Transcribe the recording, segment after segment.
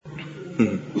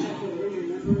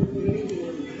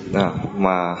ม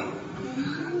า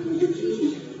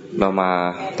เรามา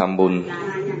ทำบุญ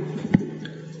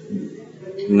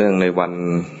เนื่องในวัน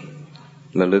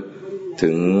ระลึกถึ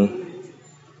ง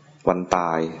วันต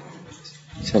าย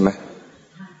ใช่ไหม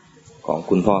ของ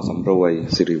คุณพ่อสำรวย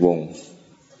สิริวงศ์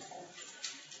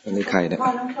อันนี้ใครเนี่ยพ่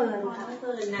อน้องเฟิร์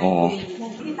นอ๋อ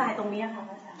ที่ตายตรงนี้ค่ะ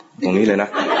ตรงนี้เลยนะ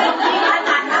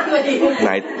น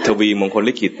ายทวีมงคล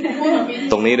ลิขิต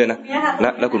ตรงนี้เลยนะ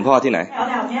แล้วคุณพ่อที่ไหน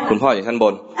คุณพ่ออยู่ชั้นบ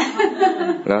น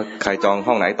แล้วใครจอง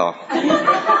ห้องไหนต่อ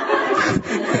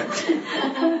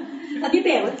ตอนที่เบ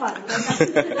รกไว้ก่อน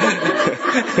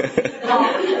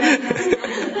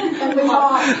ไม่พอ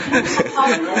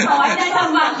ขอให้ได้ท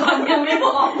ำมาก่อนยังไม่พ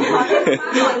อ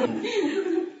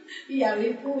พี่อย่ารี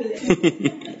บพูดเลย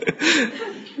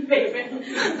เบรกไป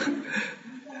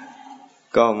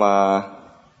ก็มา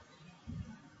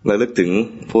ระลึกถึง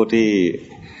ผู้ที่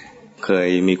เคย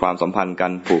มีความสัมพันธ์กั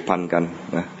นผูกพันกัน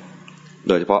นะโ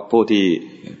ดยเฉพาะผู้ที่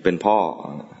เป็นพ่อ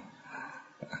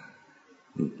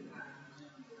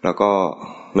แล้วก็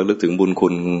ระลึกถึงบุญคุ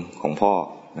ณของพ่อ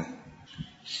นะ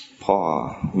พ่อ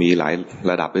มีหลาย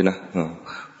ระดับด้วยนะ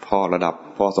พ่อระดับ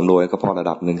พ่อสำรวยก็พ่อระ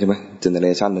ดับหนึ่งใช่ไหมเจเนเร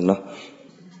ชันหนึ่งเนาะ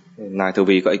นายท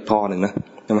วีก็อีกพ่อหนึ่งนะ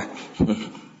ใช่ไหม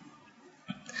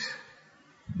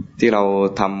ที่เรา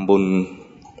ทำบุญ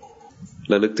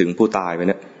ระลึกถึงผู้ตายไปเ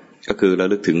นี่ยก็คือระ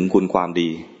ลึกถึงคุณความดี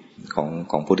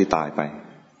ของผู้ที่ตายไป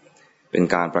เป็น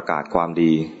การประกาศความ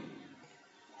ดี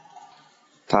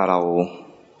ถ้าเรา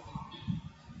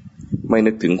ไม่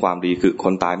นึกถึงความดีคือค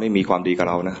นตายไม่มีความดีกับ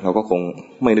เรานะเราก็คง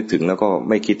ไม่นึกถึงแล้วก็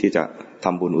ไม่คิดที่จะท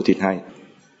ำบุญอุทิศให้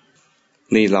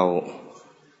นี่เรา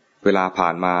เวลาผ่า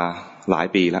นมาหลาย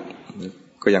ปีแล้ว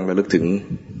ก็ยังระลึกถึง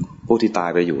ผู้ที่ตาย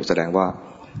ไปอยู่แสดงว่า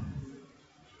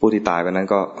ผู้ที่ตายไปนั้น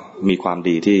ก็มีความ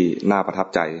ดีที่น่าประทับ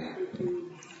ใจ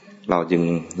เราจึง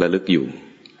ระลึกอยู่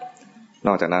น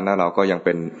อกจากนั้นเราก็ยังเ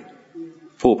ป็น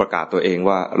ผู้ประกาศตัวเอง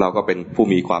ว่าเราก็เป็นผู้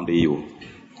มีความดีอยู่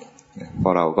เพรา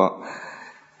ะเราก็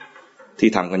ที่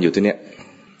ทำกันอยู่ที่เนี้ย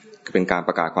เป็นการป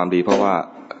ระกาศความดีเพราะว่า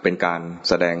เป็นการ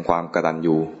แสดงความกตัญ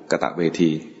ญูกตเว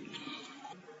ที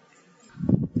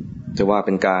จะว่าเ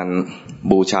ป็นการ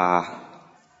บูช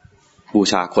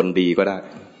าคนดีก็ได้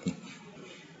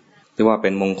หรือว่าเป็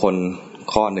นมงคล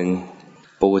ข้อหนึ่ง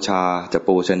บูชาจะ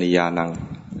ปูชนียานัง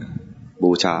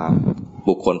บูชา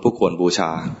บุคคลผู้ควรบูชา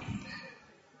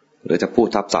หรือจะพูด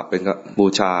ทับศัพท์เป็นก็บู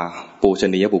ชาปูช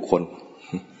นียบุคคล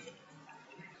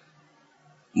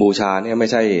บูชาเนี่ยไม่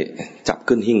ใช่จับ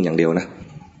ขึ้นหิ้งอย่างเดียวนะ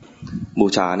บู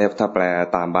ชาเนี่ยถ้าแปล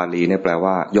ตามบาลีเนี่ยแปล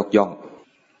ว่ายกย่อง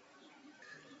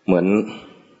เหมือน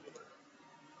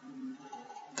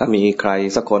ถ้ามีใคร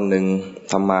สักคนหนึ่ง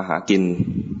ทำมาหากิน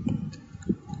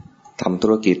ทำธุ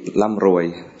รกิจร่ำรวย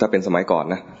ถ้าเป็นสมัยก่อน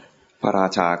นะพระรา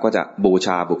ชาก็จะบูช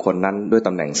าบุคคลนั้นด้วยต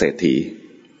ำแหน่งเศรษฐี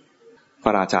พร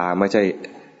ะราชาไม่ใช่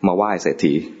มาไหว้เศรษ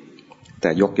ฐีแต่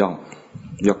ยกย่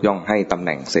องให้ตำแห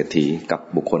น่งเศรษฐีกับ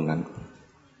บุคคลนั้น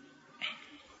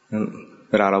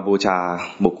เวลาเราบูชา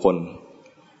บุคคล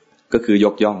ก็คือย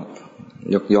กย่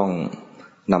อง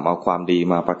นำเอาความดี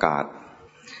มาประกาศ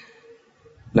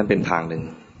นั่นเป็นทางหนึ่ง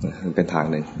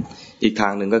อีกทา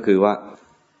งหนึ่งก็คือว่า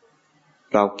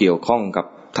เราเกี่ยวข้องกับ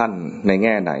ท่านในแ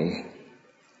ง่ไหน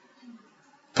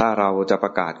ถ้าเราจะปร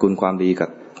ะกาศคุณความดี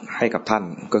ให้กับท่าน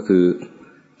ก็คือ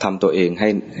ทำตัวเองใ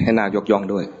ห้น่ายกย่อง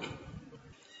ด้วย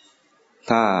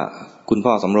ถ้าคุณพ่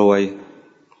อสำรวย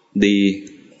ดี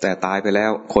แต่ตายไปแล้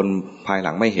วคนภายห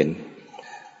ลังไม่เห็น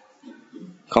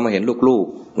เขามาเห็นลูก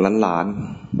ๆหล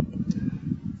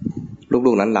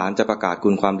านจะประกาศคุ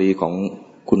ณความดีของ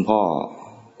คุณพ่อ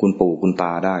คุณปู่คุณต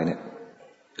าได้เนี่ย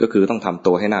ก็คือต้องทำ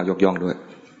ตัวให้น่ายกย่องด้วย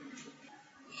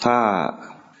ถ้า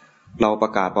เราปร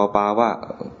ะกาศเปล่าๆว่า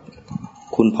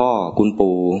คุณพ่อคุณ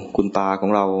ปู่คุณตาขอ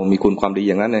งเรามีคุณความดี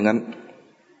อย่างนั้นอย่างนั้น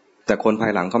แต่คนภา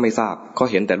ยหลังเขาไม่ทราบเขา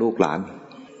เห็นแต่ลูกหลาน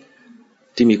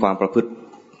ที่มีความประพฤติ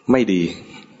ไม่ดี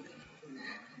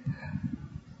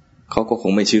เขาก็ค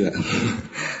งไม่เชื่อ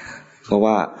เพราะ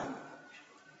ว่า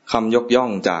คำยกย่อ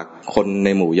งจากคนใน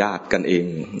หมู่ญาติกันเอง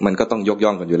มันก็ต้องยกย่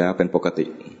องกันอยู่แล้วเป็นปกติ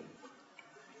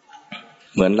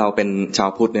เหมือนเราเป็นชาว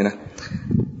พุทธเนี่ยนะ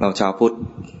เราชาวพุทธ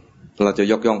เราจะ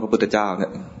ยกย่องพระพุทธเจ้าเนี่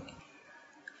ย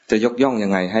จะยกย่องยั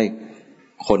งไงให้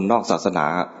คนนอกศาสนา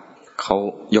เขา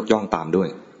ยกย่องตามด้วย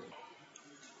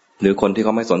หรือคนที่เข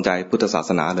าไม่สนใจพุทธศาส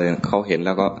นาเลยเขาเห็นแ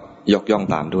ล้วก็ยกย่อง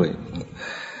ตามด้วย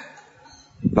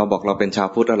เราบอกเราเป็นชาว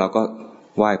พุทธแล้วเราก็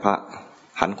ไหว้พระ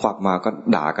หันขวับมาก็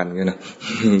ด่ากันอย่างนี้นะ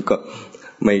ก็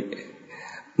ไ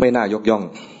ม่น่ายกย่อง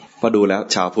เพราะดูแล้ว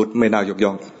ชาวพุทธไม่น่ายกย่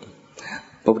อง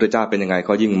พระพุทธเจ้าเป็นยังไงเข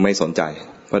ายิ่งไม่สนใจ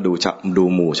เพราะดู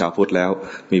หมู่ชาวพุทธแล้ว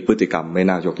มีพฤติกรรมไม่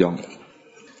น่ายกย่อง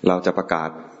เราจะประกาศ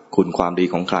คุณความดี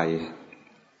ของใคร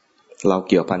เรา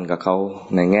เกี่ยวพันกับเขา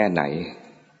ในแง่ไหน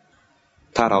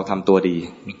ท ถ้าเราทำตัวดี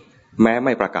แม้ไ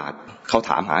ม่ประกาศเขา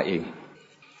ถามหาเอง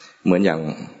เหมือนอย่าง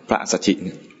พระสัชชิ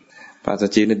พระสัช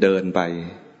ชิเนี่ยเดินไป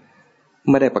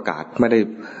ไม่ได้ประกาศไม่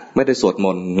ได้สวดม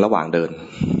นต์ระหว่างเดิน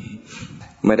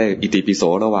ไม่ได้อิติปิโส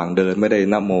ระหว่างเดินไม่ได้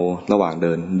นะโมระหว่างเ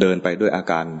ดินไปด้วยอา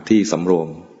การที่สำรวม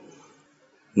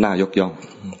น่ายกย่อง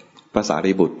พระสา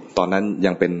รีบุตรตอนนั้น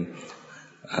ยังเป็น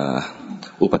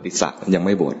อุปติสสะยังไ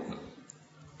ม่บวช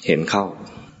เห็นเข้า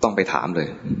ต้องไปถามเลย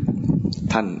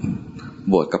ท่าน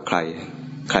บวชกับใค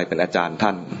รเป็นอาจารย์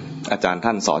ท่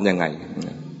านสอนยังไง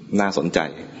น่าสนใ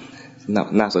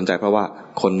จเพราะว่า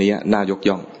คนนี้น่ายก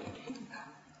ย่อง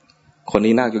คน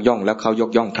นี้น่ายกย่องแล้วเขาย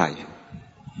กย่องใคร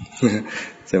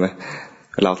ใช่ไหม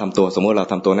เราทำตัวสมมติเรา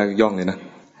ทำตัวน่ายกย่องเลยนะ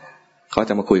เขา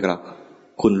จะมาคุยกับเรา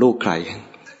คุณลูกใคร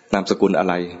นามสกุลอะ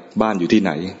ไรบ้านอยู่ที่ไห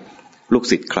นลูก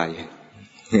ศิษย์ใคร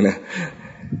นะ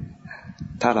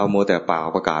ถ้าเราโมแต่เปล่า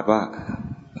ประกาศว่า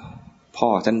พ่อ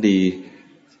ฉันดี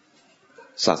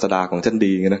ศาสดาของฉัน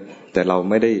ดีนะแต่เรา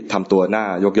ไม่ได้ทำตัวหน้า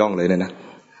ยกย่องเลยนะ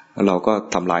เราก็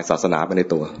ทำลายศาสนาไปใน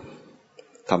ตัว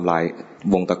ทำลาย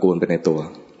วงตระกูลไปในตัว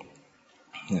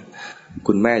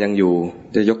คุณแม่ยังอยู่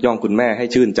จะยกย่องคุณแม่ให้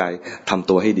ชื่นใจทำ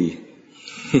ตัวให้ดี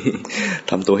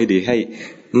ทำตัวให้ดีให้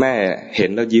แม่เห็น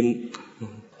แล้วยิ้ม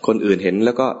คนอื่นเห็นแ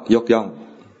ล้วก็ยกย่อง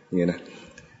อย่างนี้นะ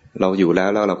เราอยู่แล้ว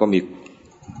เราก็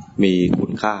มีคุ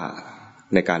ณค่า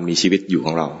ในการมีชีวิตอยู่ข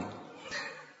องเรา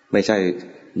ไม่ใช่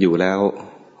อยู่แล้ว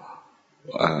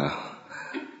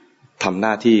ทำห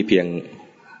น้าที่เพียง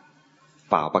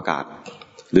เปล่าประกาศ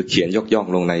หรือเขียนยกย่อง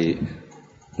ลงใน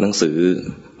หนังสือ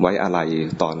ไว้อาลัย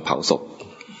ตอนเผาศพ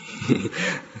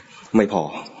ไม่พอ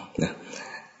นะ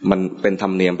มันเป็นธร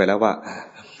รมเนียมไปแล้วว่า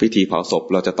พิธีเผาศพ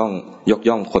เราจะต้องยก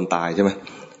ย่องคนตายใช่ไหม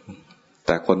แ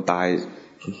ต่คนตาย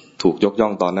ถูกยกย่อ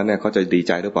งตอนนั้นเนี่ยเขาจะดีใ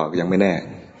จหรือเปล่ายังไม่แน่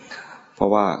เพรา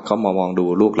ะว่าเขามองดู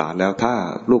ลูกหลานแล้วถ้า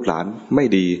ลูกหลานไม่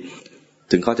ดี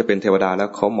ถึงเขาจะเป็นเทวดาแล้ว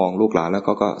เขามองลูกหลานแล้วเข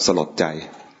าก็สลดใจ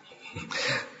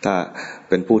ถ้า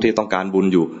เป็นผู้ที่ต้องการบุญ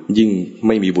อยู่ยิ่งไ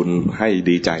ม่มีบุญให้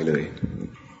ดีใจเลย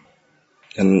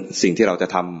ฉะนั้นสิ่งที่เราจะ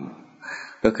ท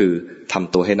ำก็คือท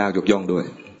ำตัวให้น่ายกย่องด้วย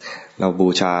เราบู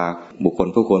ชาบุคคล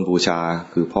ผู้ควรบูชา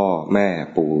คือพ่อแม่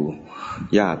ปู่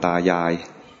ย่าตายาย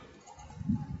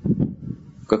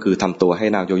ก็คือทำตัวให้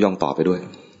น่ายกย่องต่อไปด้วย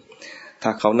ถ้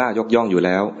าเขาน่ายกย่องอยู่แ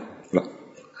ล้ว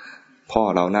พ่อ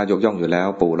เราน่ายกย่องอยู่แล้ว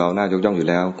ปู่เราน่ายกย่องอยู่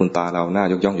แล้วคุณตาเราน่า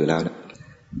ยกย่องอยู่แล้ว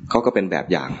เขาก็เป็นแบบ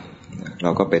อย่างเร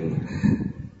าก็เป็น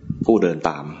ผู้เดิน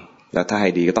ตามแล้วถ้าให้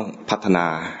ดีก็ต้องพัฒนา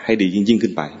ให้ดียิ่ง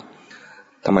ขึ้นไป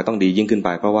ทำไมต้องดียิ่งขึ้นไป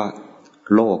เพราะว่า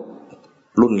โลก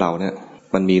รุ่นเราเนี่ย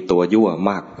มันมีตัวยั่ว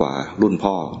มากกว่ารุ่น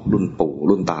พ่อรุ่นปู่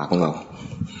รุ่นตาของเรา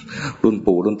รุ่น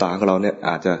ปู่รุ่นตาของเราเนี่ยอ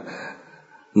าจจะ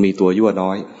มีตัวยั่วน้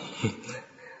อย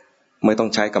ไม่ต้อง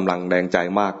ใช้กำลังแรงใจ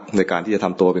มากในการที่จะท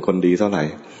ำตัวเป็นคนดีเท่าไหร่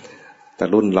แต่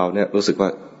รุ่นเราเนี่ยรู้สึกว่า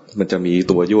มันจะมี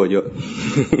ตัวยั่วเยอะ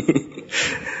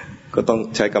ก็ต้อง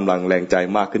ใช้กำลังแรงใจ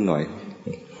มากขึ้นหน่อย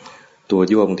ตัว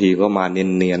ยั่วบางทีก็มาเ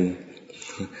นียน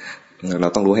ๆเรา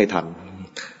ต้องรู้ให้ทัน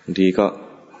บางทีก็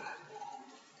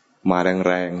มาแ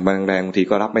รงบางที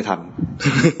ก็รับไม่ทัน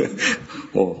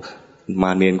โอ้ม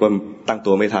าเนียนก็ตั้ง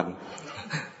ตัวไม่ทัน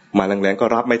มาแรงก็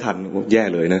รับไม่ทันแย่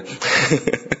เลยนะ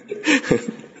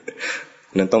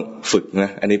นั้นต้องฝึกนะ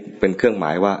อันนี้เป็นเครื่องหม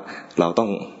ายว่าเราต้อง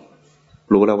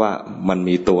รู้แล้วว่ามัน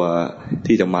มีตัว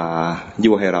ที่จะมา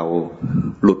ยั่วให้เรา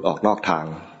หลุดออกนอกทาง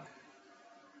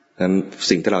นั้น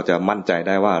สิ่งที่เราจะมั่นใจไ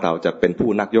ด้ว่าเราจะเป็นผู้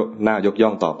น่ายกย่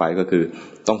องต่อไปก็คือ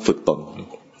ต้องฝึกตน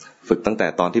ฝึกตั้งแต่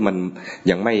ตอนที่มัน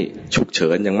ยังไม่ฉุกเฉิ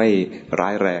นยังไม่ร้า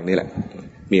ยแรงนี่แหละ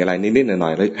มีอะไรนิดๆหน่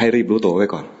อยๆให้รีบรู้ตัวไว้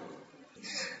ก่อน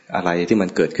อะไรที่มัน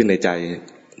เกิดขึ้นในใจ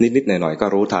นิดๆหน่อยๆก็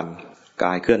รู้ทันก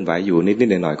ายเคลื่อนไหวอยู่นิด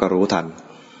ๆหน่อยๆก็รู้ทัน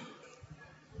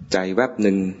ใจแวบห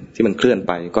นึ่งที่มันเคลื่อนไ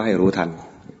ปก็ให้รู้ทัน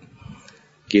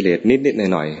กิเลสนิด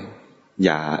ๆหน่อยๆอ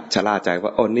ย่าชะล่าใจว่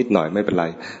าโอ้นิดหน่อยไม่เป็นไร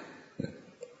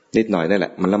นิดหน่อยนั่นแหล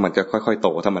ะมันจะค่อยๆโต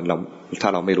ถ้า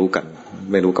เราไม่รู้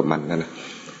กับมันนั่นนะ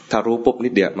ถ้ารู้ปุ๊บนิ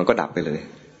ดเดียวมันก็ดับไปเลย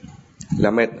แล้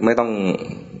วไม่ต้อง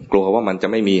กลัวว่ามันจะ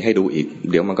ไม่มีให้ดูอีก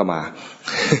เดี๋ยวมันก็มา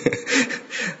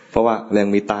เพราะว่ายัง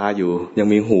มีตาอยู่ยัง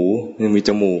มีหูยังมีจ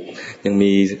มูกยัง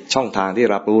มีช่องทางที่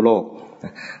รับรู้โลก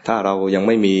ถ้าเรายังไ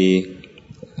ม่มี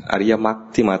อริยมรรค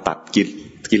ที่มาตัด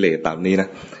กิเลสตามนี้นะ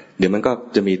เดี๋ยวมันก็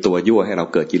จะมีตัวยั่วให้เรา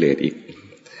เกิดกิเลสอีก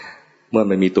เมื่อ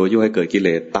มันมีตัวยั่วให้เกิดกิเล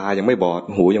สตายังไม่บอด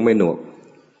หูยังไม่หนวก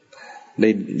ได้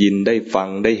ยินได้ฟัง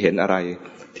ได้เห็นอะไร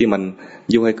ที่มัน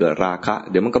ยั่วให้เกิดราคะ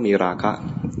เดี๋ยวมันก็มีราคะ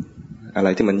อะไร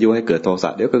ที่มันยั่วให้เกิดโทสะ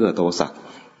เดี๋ยวก็เกิดโทสะ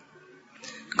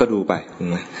ก็ดูไป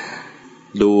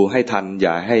ดูให้ทันอ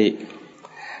ย่า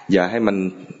ให้มัน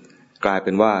กลายเ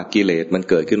ป็นว่ากิเลสมัน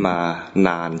เกิดขึ้นมาน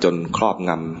านจนครอบ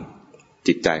งำ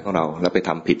จิตใจของเราแล้วไปท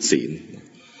ำผิดศีล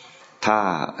ถ้า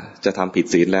จะทำผิด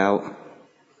ศีลแล้ว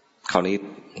คราวนี้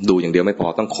ดูอย่างเดียวไม่พอ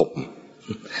ต้อง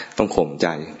ข่มใจ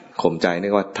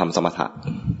นี่ก็ทำสมถะ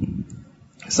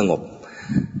สงบ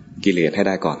กิเลสให้ไ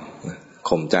ด้ก่อน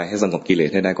ข่มใจให้สงบกิเล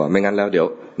สให้ได้ก่อนไม่งั้นแล้วเดี๋ยว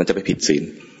มันจะไปผิดศีล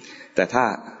แต่ถ้า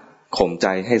ข่มใจ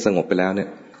ให้สงบไปแล้วเนี่ย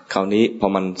คราวนี้พอ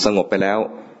มันสงบไปแล้ว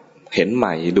เห็นให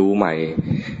ม่ดูใหม่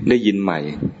ได้ยินใหม่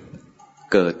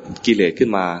เกิดกิเลสขึ้น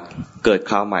มาเกิด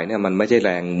คราวใหม่เนี่ยมันไม่ใช่แร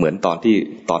งเหมือนต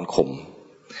อนข่ม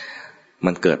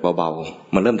มันเกิดเบา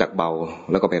ๆมันเริ่มจากเบา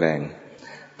แล้วก็ไปแรง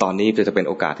ตอนนี้จะเป็น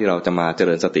โอกาสที่เราจะมาเจ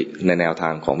ริญสติในแนวทา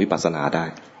งของวิปัสสนาได้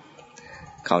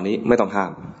คราวนี้ไม่ต้องห้า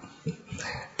ม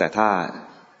แต่ถ้า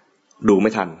ดูไ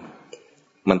ม่ทัน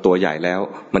มันตัวใหญ่แล้ว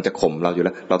มันจะข่มเราอยู่แ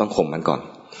ล้วเราต้องข่มมันก่อน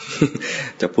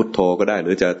จะพุทโธก็ได้ห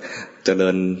รือจะเจริ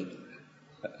ญ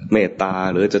เมตตา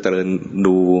หรือจะเจริญ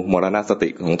ดูมรณสติ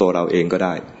ของตัวเราเองก็ไ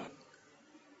ด้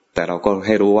แต่เราก็ใ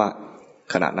ห้รู้ว่า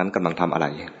ขณะนั้นกำลังทำอะไร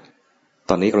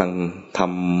ตอนนี้กำลังท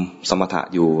ำสมถะ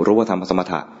อยู่รู้ว่าทำสม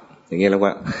ถะอย่างนี้แล้วว่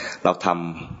าเราท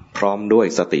ำพร้อมด้วย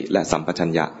สติและสัมปชัญ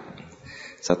ญะ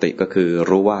สติก็คือ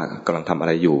รู้ว่ากำลังทำอะไ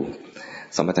รอยู่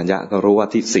สัมปชัญญะก็รู้ว่า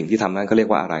ที่สิ่งที่ทำนั้นเขาเรียก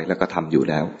ว่าอะไรแล้วก็ทำอยู่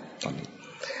แล้วตอนนี้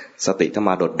สติถ้าม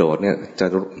าโดดๆเนี่ยจะ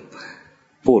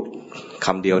พูดค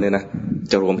ำเดียวเนี่ยนะ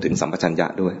จะรวมถึงสัมปชัญญะ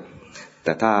ด้วยแ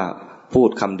ต่ถ้าพูด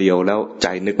คำเดียวแล้วใจ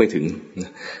นึกไม่ถึง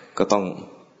ก็ต้อง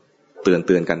เตื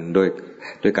อนกัน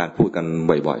ด้วยการพูดกัน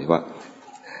บ่อยๆว่า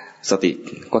สติ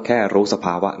ก็แค่รู้สภ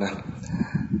าวะนะ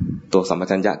ตัวสัมป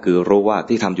ชัญญะคือรู้ว่า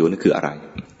ที่ทำอยู่นั่นคืออะไร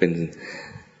เ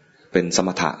ป็นสม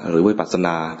ถะหรือวิปัสสน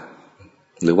า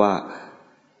หรือว่า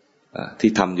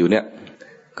ที่ทำอยู่เนี่ย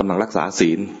กำลังรักษาศี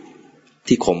ล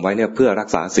ที่ข่มไว้เนี่ยเพื่อรัก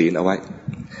ษาศีลเอาไว้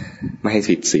ไม่ให้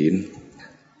ผิดศีล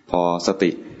พอส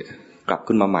ติกลับ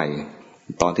ขึ้นมาใหม่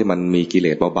ตอนที่มันมีกิเล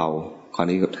สเบาๆคราว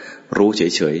นี้รู้เฉ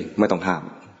ยๆไม่ต้องห้าม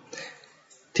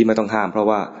ที่ไม่ต้องห้ามเพราะ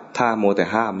ว่าถ้าโมแต่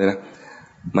ห้ามเนี่ยนะ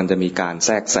มันจะมีการแท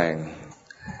รกแซง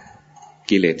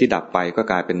กิเลสที่ดับไปก็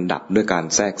กลายเป็นดับด้วยการ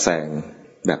แทรกแซง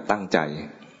แบบตั้งใจ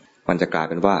มันจะกลาย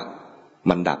เป็นว่า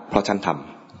มันดับเพราะฉันท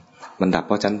ำมันดับเ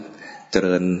พราะฉันเจ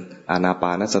ริญอานาป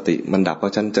านสติมันดับเพรา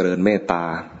ะฉันเจริญเมตตา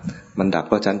มันดับเ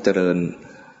พราะฉันเจริญ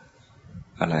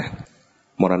อะไร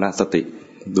มรณสติ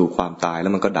ดูความตายแล้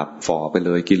วมันก็ดับฝ่อไปเล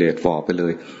ยกิเลสฝ่อไปเล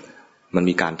ยมัน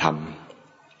มีการท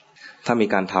ำถ้ามี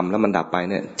การทำแล้วมันดับไป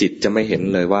เนี่ยจิตจะไม่เห็น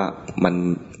เลยว่ามัน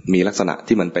มีลักษณะ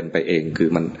ที่มันเป็นไปเองคือ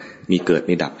มันมีเกิด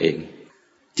มีดับเอง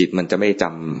จิตมันจะไม่จ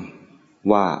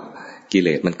ำว่ากิเล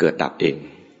สมันเกิดดับเอง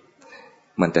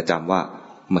มันจะจำว่า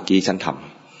เมื่อกี้ฉันท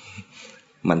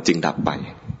ำมันจึงดับไป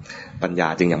ปัญญา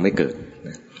จึงยังไม่เกิด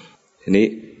ทีนี้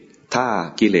ถ้า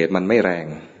กิเลสมันไม่แรง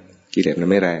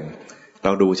เร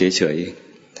าดูเฉย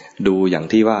ๆดูอย่าง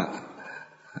ที่ว่า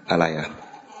อะไร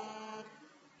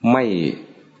ไ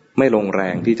ม่ลงแร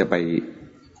งที่จะ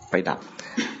ไปดับ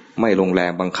ไม่ลงแร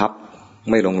งบังคับ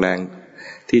ไม่ลงแรง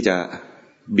ที่จะ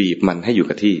บีบมันให้อยู่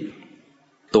กับที่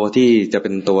ตัวที่จะเป็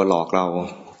นตัวหลอกเรา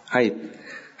ใ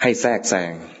ห้แทรกแซ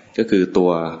งก็คือตั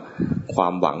วควา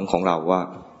มหวังของเราว่า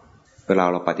เวลา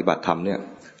เราปฏิบัติธรรมเนี่ย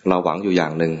เราหวังอยู่อย่า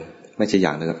งหนึ่งไม่ใช่อย่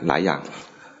างหนึ่งหลายอย่าง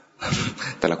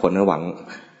แต่ละคนเนี่ยหวัง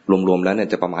รวมๆแล้วเนี่ย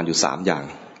จะประมาณอยู่3อย่าง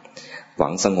หวั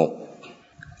งสงบ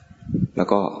แล้ว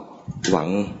ก็หวัง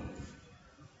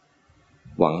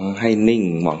ให้นิ่ง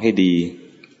หวังให้ดี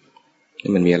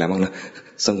นี่มันมีอะไรบ้างนะ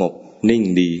สงบนิ่ง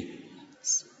ดี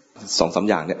 2-3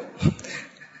 อย่างเนี่ย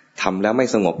ทำแล้วไม่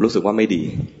สงบรู้สึกว่าไม่ดี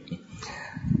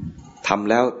ทำ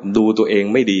แล้วดูตัวเอง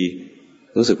ไม่ดี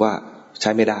รู้สึกว่าใช้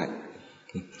ไม่ได้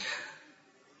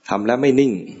ทำแล้วไม่นิ่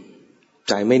ง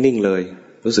ใจไม่นิ่งเลย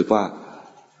รู้สึกว่า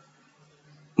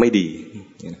ไม่ดี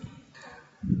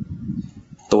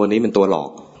ตัวนี้เป็นตัวหลอ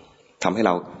กทำให้เ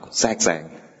ราแทรกแซง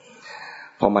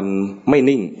พอมันไม่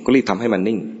นิ่งก็รีบทำให้มัน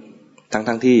นิ่ง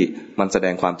ทั้งที่มันแสด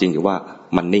งความจริงอยู่ว่า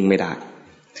มันนิ่งไม่ได้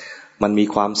มันมี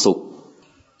ความสุข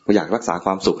อยากรักษาค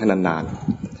วามสุขให้นาน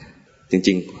ๆจ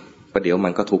ริงๆประเดี๋ยวมั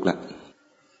นก็ทุกข์ละ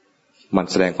มัน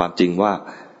แสดงความจริงว่า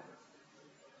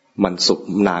มันสุข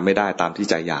นานไม่ได้ตามที่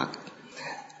ใจอยาก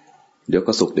เดี๋ยว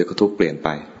ก็สุขเดี๋ยวก็ทุกข์เปลี่ยนไป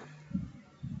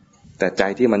แต่ใจ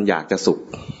ที่มันอยากจะสุข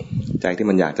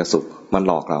มันห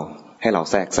ลอกเราให้เรา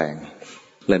แทรกแซง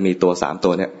เลยมีตัว3ตั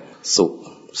วเนี่ยสุข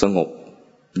สงบ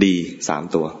ดี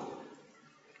3ตัว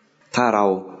ถ้าเรา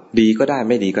ดีก็ได้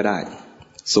ไม่ดีก็ได้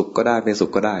สุขก็ได้ไม่สุ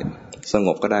ขก็ได้สง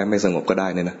บก็ได้ไม่สงบก็ได้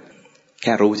เนี่ยนะแ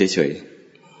ค่รู้เฉย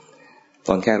ๆต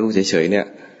อนแค่รู้เฉยๆเนี่ย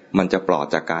มันจะปลอด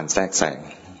จากการแทรกแซง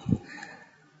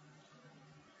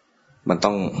มัน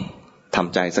ต้องท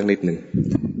ำใจสักนิดหนึ่ง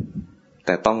แ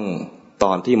ต่ต้องต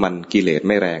อนที่มันกิเลส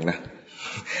ไม่แรงนะ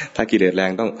ถ้ากิเลสแร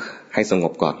งต้องให้สง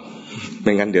บก่อนไ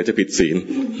ม่งั้นเดี๋ยวจะผิดศีล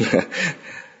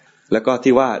แล้วก็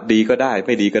ที่ว่าดีก็ได้ไ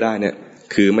ม่ดีก็ได้เนี่ย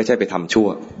คือไม่ใช่ไปทำชั่ว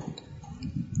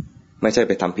ไม่ใช่ไ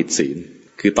ปทำผิดศีล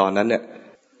คือตอนนั้นเนี่ย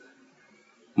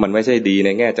มันไม่ใช่ดีใน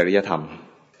แง่จริยธรรม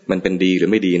มันเป็นดีหรือ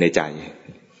ไม่ดีในใจ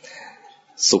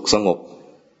สุขสงบ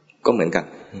ก็เหมือนกัน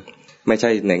ไม่ใช่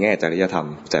ในแง่จริยธรรม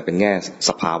แต่เป็นแง่ส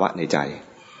ภาวะในใจ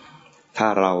ถ้า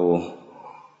เรา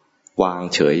วาง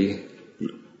เฉย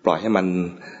ปล่อยให้มัน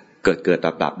เกิด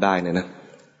ดับได้เนี่ยนะ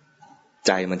ใ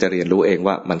จมันจะเรียนรู้เอง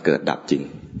ว่ามันเกิดดับจริง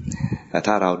แต่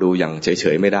ถ้าเราดูอย่างเฉ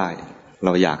ยๆไม่ได้เร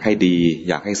าอยากให้ดี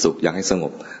อยากให้สุขอยากให้สง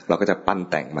บเราก็จะปั้น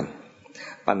แต่งมัน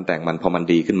พอมัน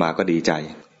ดีขึ้นมาก็ดีใจ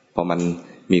พอมัน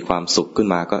มีความสุขขึ้น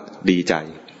มาก็ดีใจ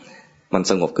มัน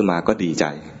สงบขึ้นมาก็ดีใจ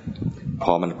พ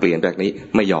อมันเปลี่ยนแบบนี้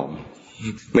ไม่ยอม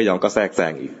ก็แทรกแซ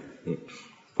งอีก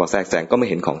พอแทรกแซงก็ไม่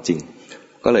เห็นของจริง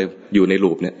ก็เลยอยู่ใน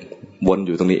ลูปเนี่ยวนอ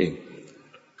ยู่ตรงนี้เอง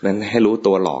นั้นให้รู้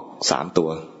ตัวหลอก3ตัว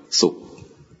สุข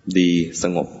ดีส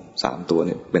งบ3ตัวเ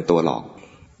นี่ยเป็นตัวหลอก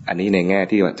อันนี้ในแง่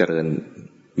ที่ว่าเจริญ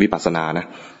วิปัสสนานะ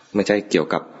ไม่ใช่เกี่ยว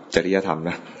กับจริยธรรม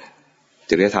นะ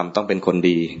จริยธรรมต้องเป็นคน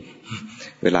ดี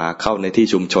เวลาเข้าในที่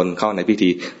ชุมชนเข้าในพิธี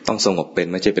ต้องสงบเป็น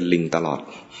ไม่ใช่เป็นลิงตลอด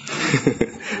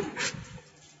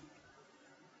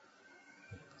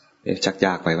ชักย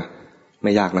ากไปปะไ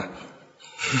ม่ยากนะ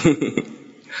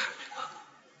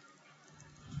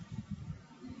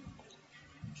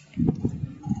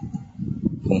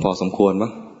คงพอสมควรมั้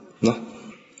งเนาะ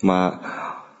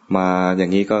มาอย่า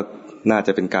งนี้ก็น่าจ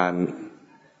ะเป็นการ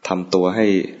ทำตัวให้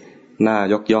น่า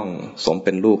ยกย่องสมเ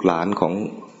ป็นลูกหลานของ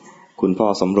คุณพ่อ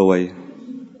สำรวย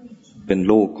เป็น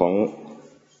ลูกของ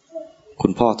คุ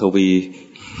ณพ่อทวี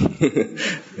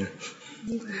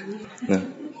นะ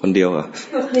คนเดียวเหรอ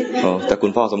อ๋อแต่คุ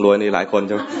ณพ่อสำรวยนี่หลายคนใ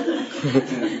ช่ไหม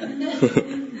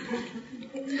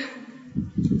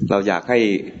เราอยากให้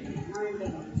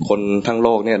คนทั้งโล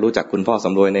กเนี่ยรู้จักคุณพ่อส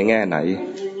ำรวยในแง่ไหน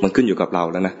มันขึ้นอยู่กับเรา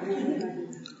แล้วนะ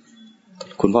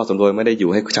คุณพ่อสำรวยไม่ได้อยู่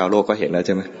ให้ชาวโลกก็เห็นแล้วใ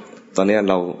ช่ไหมตอนนี้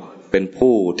เราเป็น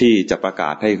ผู้ที่จะประก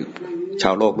าศให้ช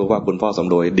าวโลกรู้ว่าคุณพ่อส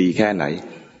ำรวยดีแค่ไหน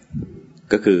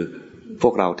ก็คือพ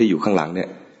วกเราที่อยู่ข้างหลังเนี่ย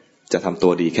จะทำตั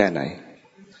วดีแค่ไหน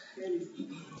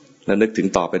แล้วนึกถึง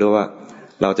ต่อไปด้วยว่า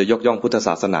เราจะยกย่องพุทธศ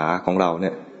าสนาของเราเ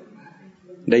นี่ย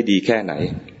ได้ดีแค่ไหน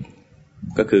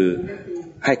ก็คือ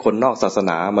ให้คนนอกศาส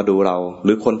นามาดูเราห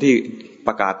รือคนที่ป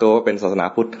ระกาศตัวว่าเป็นศาสนา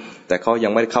พุทธแต่เขายั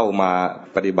งไม่เข้ามา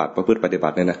ปฏิบัติประพฤติปฏิบั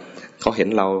ติเนี่ยนะเขาเห็น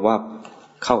เราว่า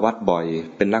เข้าวัดบ่อย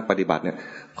เป็นนักปฏิบัติเนี่ย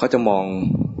เขาจะมอง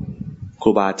ค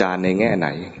รูบาอาจารย์ในแง่ไหน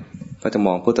เขาจะม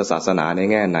องพุทธศาสนาใน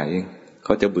แง่ไหนเข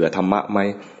าจะเบื่อธรรมะไหม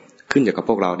ขึ้นอยู่กับ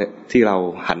พวกเราเนี่ยที่เรา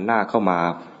หันหน้าเข้ามา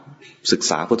ศึก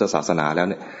ษาพุทธศาสนาแล้ว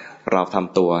เนี่ยเราท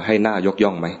ำตัวให้น่ายกย่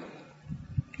องไหม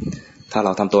ถ้าเร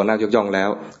าทำตัวน่ายกย่องแล้ว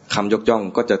คำยกย่อง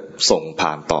ก็จะส่งผ่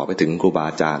านต่อไปถึงครูบา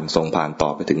อาจารย์ส่งผ่านต่อ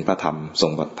ไปถึงพระธรรมส่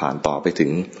งผ่านต่อไปถึ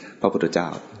งพระพุทธเจ้า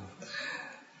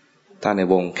ถ้าใน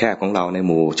วงแคบของเราในห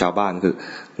มู่ชาวบ้านคือ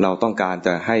เราต้องการจ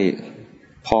ะให้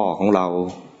พ่อของเรา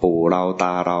ปู่เราต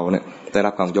าเราเนี่ยได้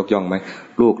รับคำยกย่องไหม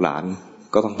ลูกหลาน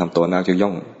ก็ต้องทำตัวน่ายกย่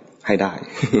องให้ได้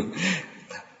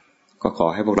ก็ขอ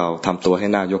ให้พวกเราทำตัวให้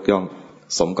น่ายกย่อง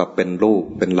สมกับเป็นลูก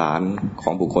เป็นหลานขอ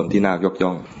งบุคคลที่น่ายกย่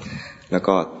องแล้ว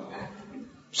ก็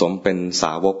สมเป็นส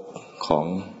าวกของ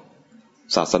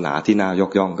ศาสนาที่น่าย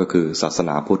กย่องก็คือศาสน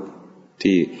าพุทธ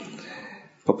ที่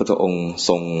พระพุทธองค์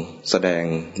ทรงแสดง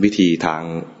วิธีทาง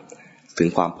ถึง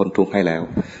ความพ้นทุกข์ให้แล้ว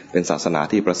เป็นศาสนา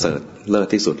ที่ประเสริฐเลิศ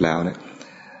ที่สุดแล้วเนี่ย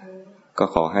ก็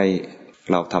ขอให้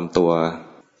เราทำตัว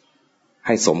ใ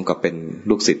ห้สมกับเป็น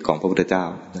ลูกศิษย์ของพระพุทธเจ้า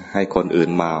ให้คนอื่น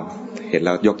มาเห็นแ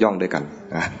ล้วยกย่องด้วยกัน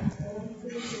นะ